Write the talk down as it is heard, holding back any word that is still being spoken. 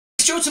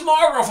Joe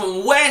Tamargo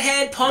from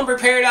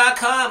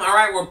WetheadPumpRepair.com.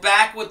 Alright, we're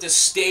back with the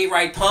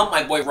Sta-Rite pump.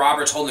 My boy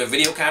Robert's holding a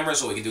video camera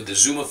so we can do the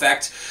zoom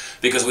effect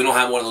because we don't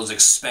have one of those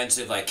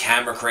expensive like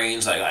camera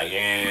cranes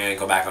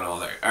go back on all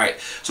there. Alright,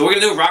 so what we're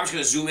going to do, Robert's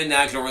going to zoom in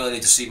now. You don't really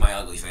need to see my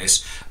ugly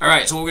face.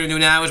 Alright, so what we're going to do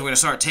now is we're going to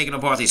start taking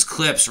apart these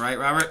clips, right,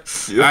 Robert?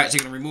 Yep. Alright, so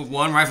you're going to remove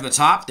one right from the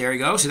top. There you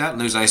go. See that?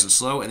 Moves nice and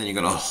slow. And then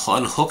you're going to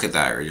unhook it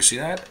there. You see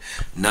that?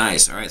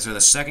 Nice. Alright, so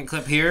the second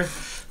clip here,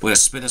 we're going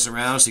to spin this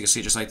around so you can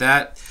see it just like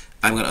that.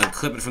 I'm going to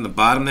unclip it from the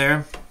bottom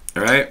there.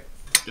 Alright?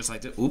 Just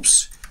like that.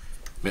 Oops.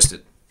 Missed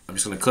it. I'm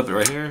just going to clip it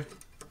right here.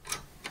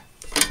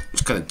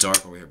 It's kind of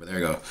dark over here, but there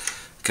you go.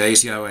 Okay, you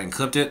see how I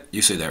unclipped it?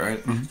 You see that,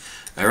 right?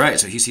 Mm-hmm. Alright,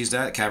 so he sees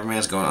that.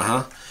 Cameraman's going,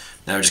 Now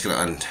we're just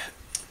going to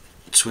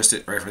twist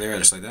it right from there,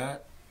 just like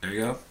that. There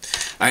you go.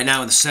 Alright,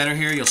 now in the center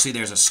here, you'll see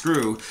there's a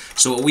screw.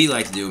 So what we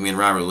like to do, me and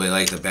Robert really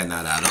like to bend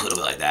that out a little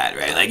bit like that,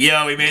 right? Like,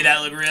 yo, we made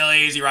that look real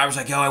easy. Robert's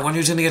like, yo, I wonder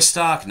who's going to get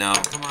stuck. No,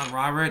 come on,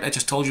 Robert. I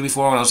just told you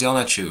before when I was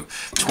yelling at you.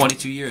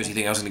 22 years, you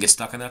think I was going to get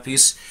stuck on that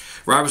piece?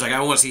 Robert's like,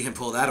 I want to see him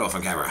pull that off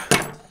on camera.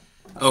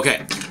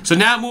 Okay, so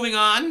now moving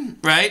on,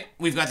 right?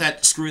 We've got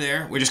that screw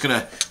there. We're just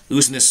going to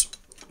loosen this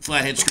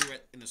flathead screw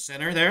right in the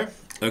center there,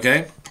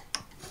 okay?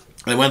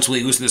 And once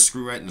we loosen this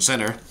screw right in the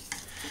center,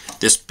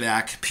 this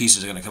back piece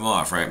is going to come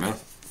off, right, man?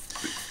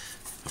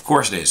 Of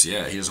course it is,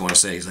 yeah. He doesn't want to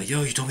say. He's like,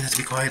 yo, you told me not to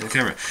be quiet on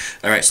camera.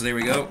 Alright, so there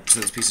we go.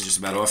 So this piece is just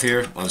about off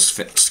here. I'll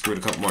just screw it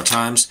a couple more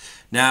times.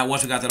 Now,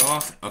 once we got that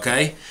off,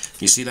 okay,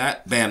 you see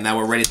that? Bam, now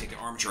we're ready to take the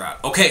armature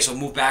out. Okay, so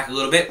move back a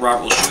little bit.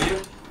 Robert will show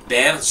you.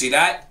 Bam, see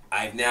that?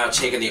 I've now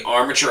taken the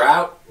armature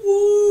out.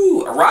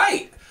 Woo!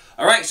 Alright.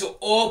 Alright, so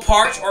all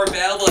parts are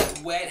available at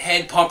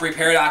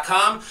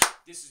WetheadPumpRepair.com.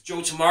 This is Joe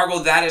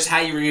Tamargo. That is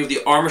how you remove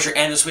the armature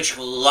and the switch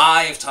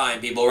live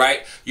time, people,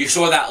 right? You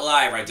saw that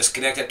live, right?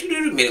 Disconnect that,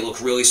 made it look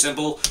really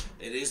simple.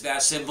 It is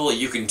that simple.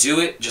 You can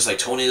do it, just like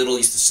Tony Little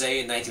used to say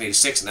in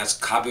 1986, and that's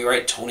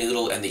copyright Tony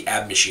Little and the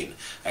Ab Machine.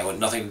 I want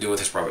nothing to do with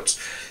his products.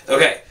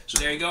 Okay, so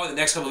there you go. In the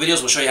next couple of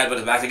videos, we'll show you how to put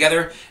it back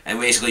together, and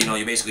basically,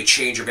 you basically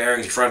change your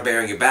bearings, your front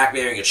bearing, your back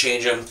bearing, you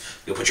change them,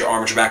 you'll put your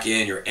armature back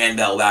in, your end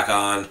belt back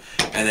on,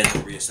 and then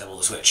you'll reassemble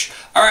the switch.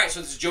 All right, so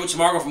this is Joe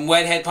Tamargo from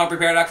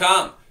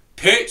WetheadPumpRepair.com.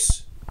 Peace!